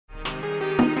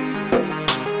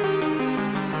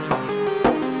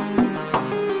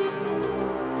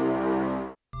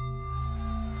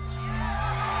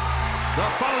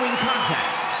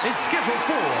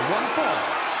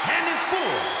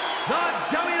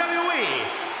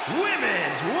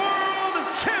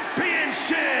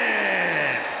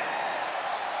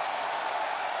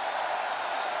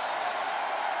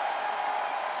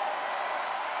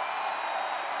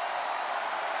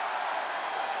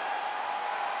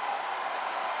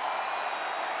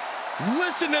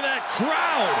Listen to that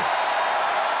crowd.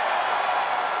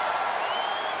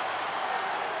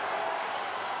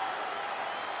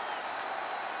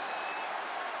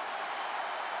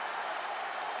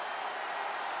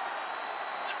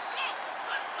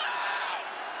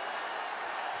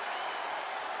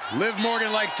 Liv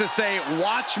Morgan likes to say,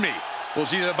 watch me. Well,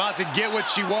 she's about to get what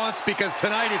she wants because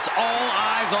tonight it's all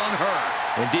eyes on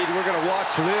her. Indeed, we're going to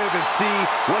watch Liv and see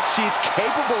what she's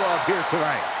capable of here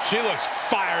tonight. She looks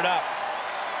fired up.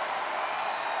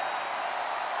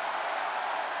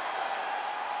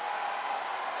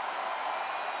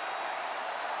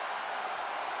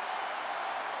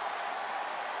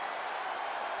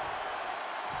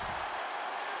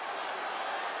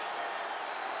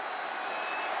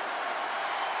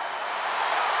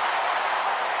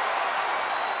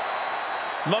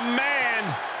 The man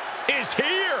is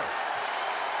here.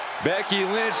 Becky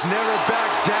Lynch never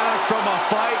backs down from a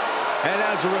fight, and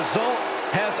as a result,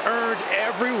 has earned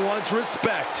everyone's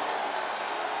respect.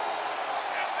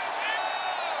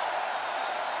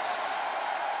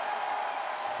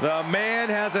 The man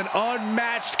has an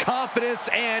unmatched confidence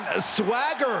and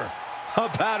swagger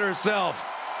about herself.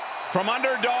 From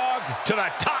underdog to the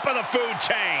top of the food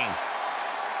chain.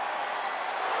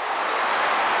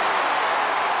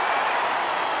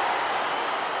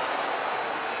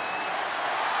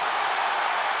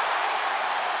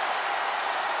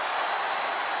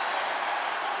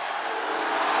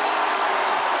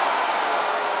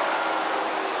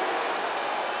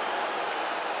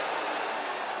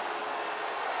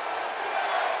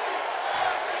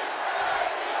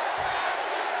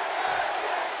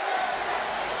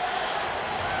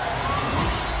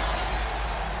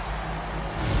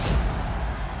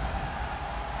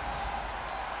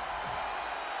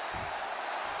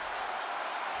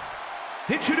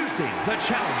 Introducing the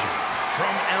challenger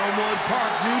from Elmwood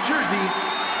Park, New Jersey,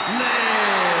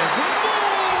 Liv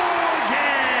Morgan.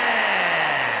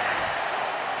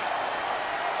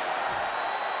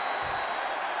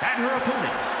 And her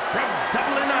opponent from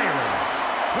Dublin, Ireland,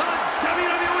 the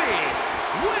WWE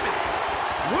Women's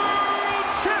World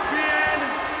Champion,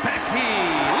 Becky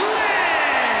Lynch.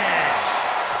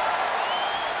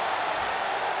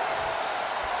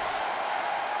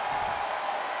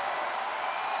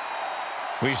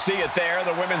 We see it there,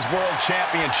 the Women's World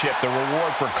Championship, the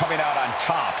reward for coming out on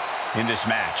top in this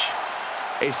match.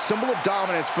 A symbol of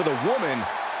dominance for the woman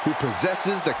who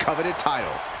possesses the coveted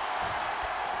title.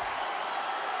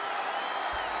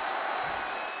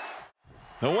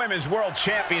 The Women's World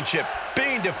Championship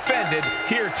being defended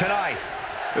here tonight.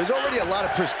 There's already a lot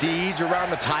of prestige around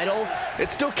the title.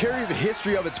 It still carries a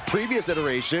history of its previous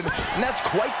iteration, and that's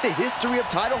quite the history of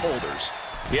title holders.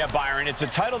 Yeah, Byron, it's a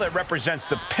title that represents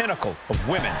the pinnacle of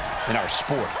women in our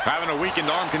sport. Having a weakened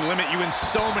arm can limit you in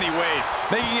so many ways,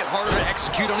 making it harder to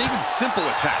execute on even simple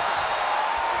attacks.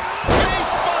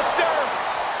 Face buster!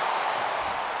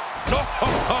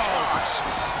 Oh, gosh.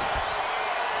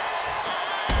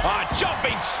 A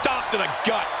jumping stop to the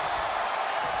gut.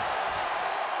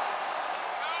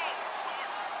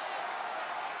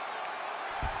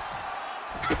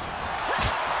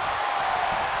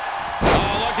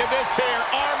 Look at this here,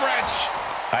 arm wrench.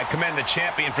 I commend the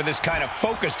champion for this kind of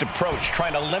focused approach,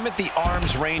 trying to limit the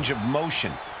arm's range of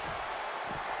motion.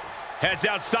 Heads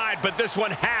outside, but this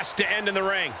one has to end in the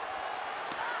ring.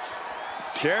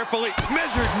 Carefully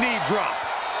measured knee drop.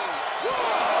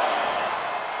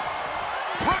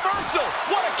 Reversal,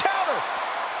 what a counter.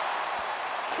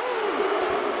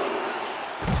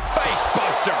 Face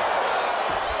buster.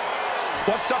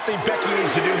 What's something Becky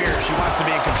needs to do here if she wants to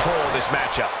be in control of this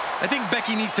matchup? I think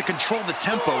Becky needs to control the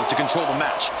tempo to control the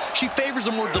match. She favors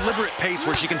a more deliberate pace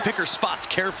where she can pick her spots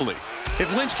carefully.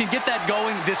 If Lynch can get that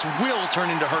going, this will turn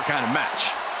into her kind of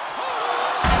match.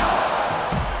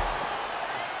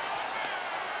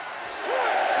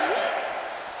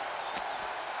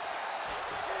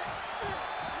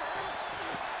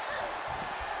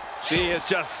 She is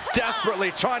just desperately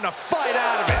trying to fight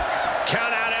out of it.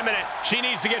 Count out imminent. She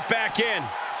needs to get back in.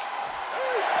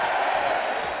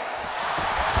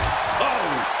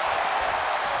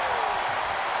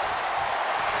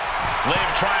 Liv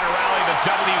trying to rally the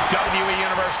WWE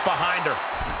Universe behind her.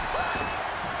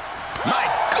 My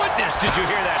goodness, did you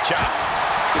hear that chop?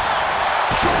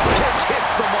 Kick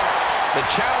hits the mark. The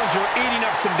challenger eating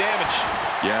up some damage.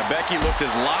 Yeah, Becky looked as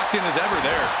locked in as ever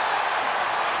there.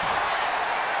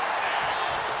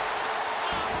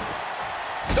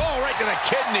 Oh, right to the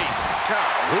kidneys.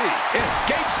 Golly.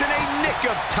 Escapes in a nick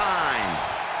of time.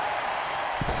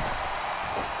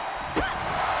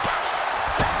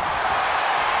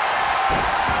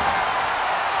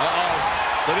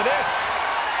 Look at this.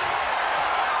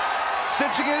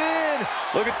 cinching it in.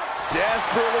 Look at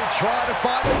desperately trying to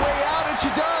find a way out, and she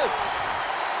does.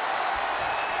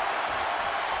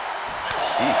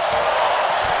 Jeez.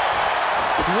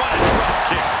 What a drop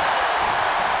kick.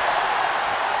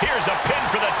 Here's a pin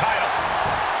for the title.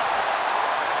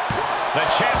 The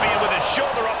champion with his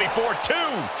shoulder up before 2.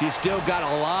 She's still got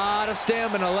a lot of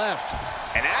stamina left.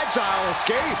 An agile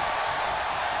escape.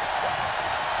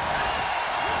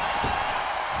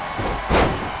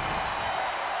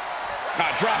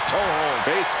 Drop toe hold.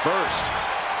 Face first.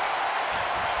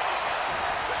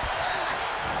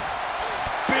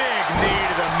 Big knee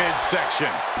to the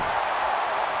midsection.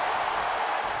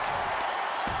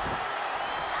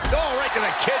 Oh, right to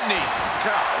the kidneys.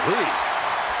 Golly.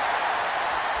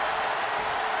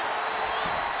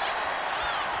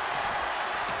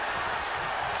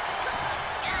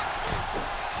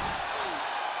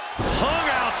 Hung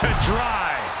out to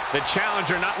dry. The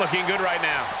challenger not looking good right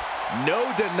now.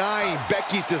 No denying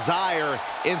Becky's desire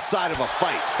inside of a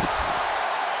fight.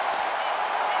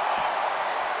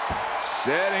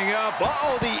 Setting up.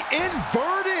 Uh-oh, the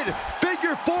inverted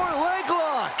figure 4 leg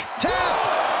lock. Tap,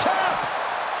 tap.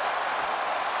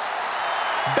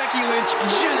 Becky Lynch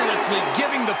generously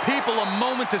giving the people a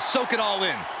moment to soak it all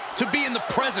in, to be in the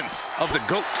presence of the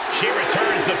GOAT. She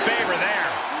returns the favor there.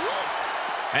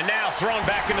 And now thrown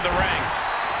back into the ring.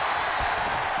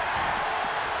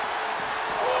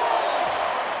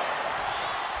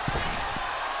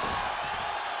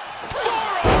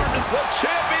 The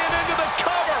champion into the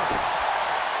cover.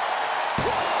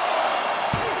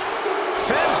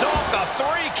 Fends off the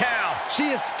 3 count. She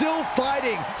is still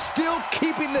fighting, still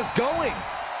keeping this going.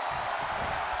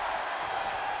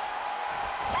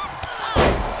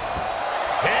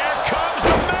 Here comes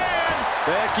the man.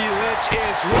 Becky Lynch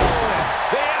is rolling.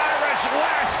 The Irish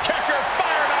last kicker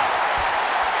fired up.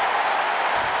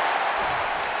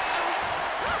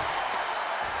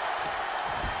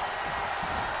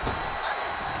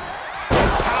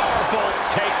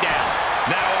 Takedown.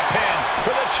 Now a pin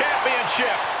for the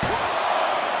championship.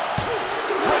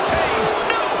 Retains.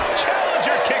 No.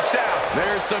 Challenger kicks out.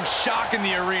 There's some shock in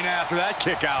the arena after that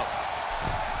kick out.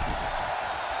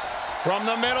 From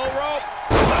the middle rope.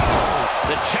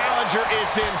 The challenger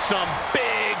is in some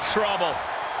big trouble.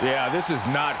 Yeah, this is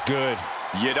not good.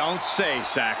 You don't say,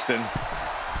 Saxton.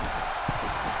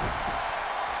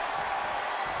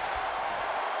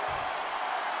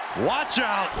 Watch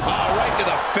out. Oh, right to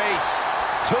the face.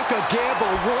 Took a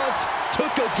gamble once,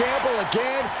 took a gamble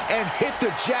again, and hit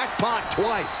the jackpot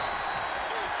twice.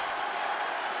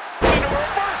 Into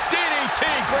reverse DDT.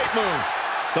 Great move.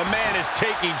 The man is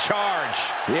taking charge.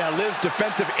 Yeah, Liv's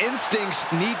defensive instincts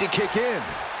need to kick in.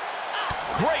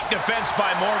 Great defense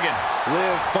by Morgan.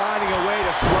 Liv finding a way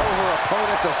to slow her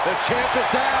opponents. The champ is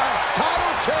down.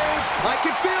 Title change. I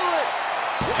can feel it.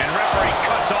 And referee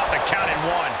cuts off the count in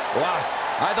 1. Wow,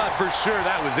 I thought for sure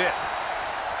that was it.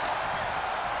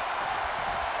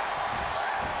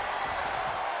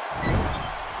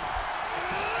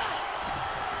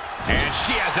 And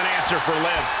she has an answer for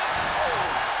Liv.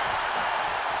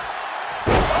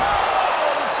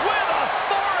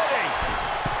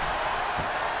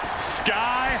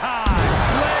 Sky high.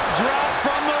 Leg drop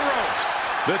from the ropes.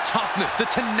 The toughness, the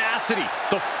tenacity,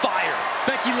 the fire.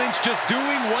 Becky Lynch just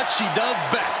doing what she does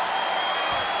best.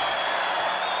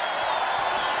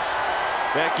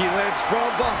 Becky Lynch from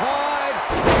behind.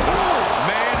 Oh,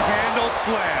 manhandle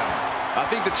slam. I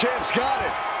think the champ's got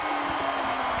it.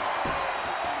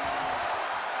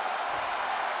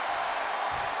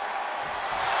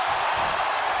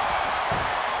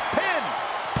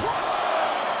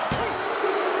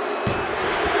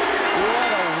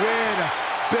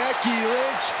 Becky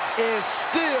Lynch is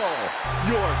still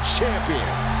your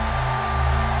champion.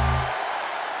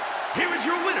 Here is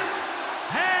your winner,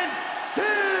 and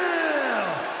still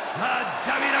the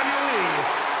WWE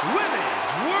Women's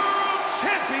World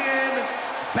Champion,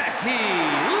 Becky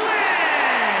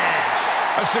Lynch.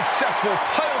 A successful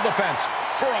title defense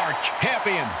for our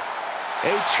champion.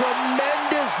 A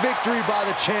tremendous victory by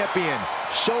the champion,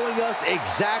 showing us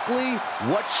exactly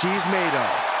what she's made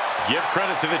of. Give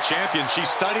credit to the champion. She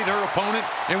studied her opponent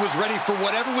and was ready for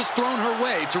whatever was thrown her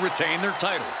way to retain their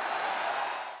title.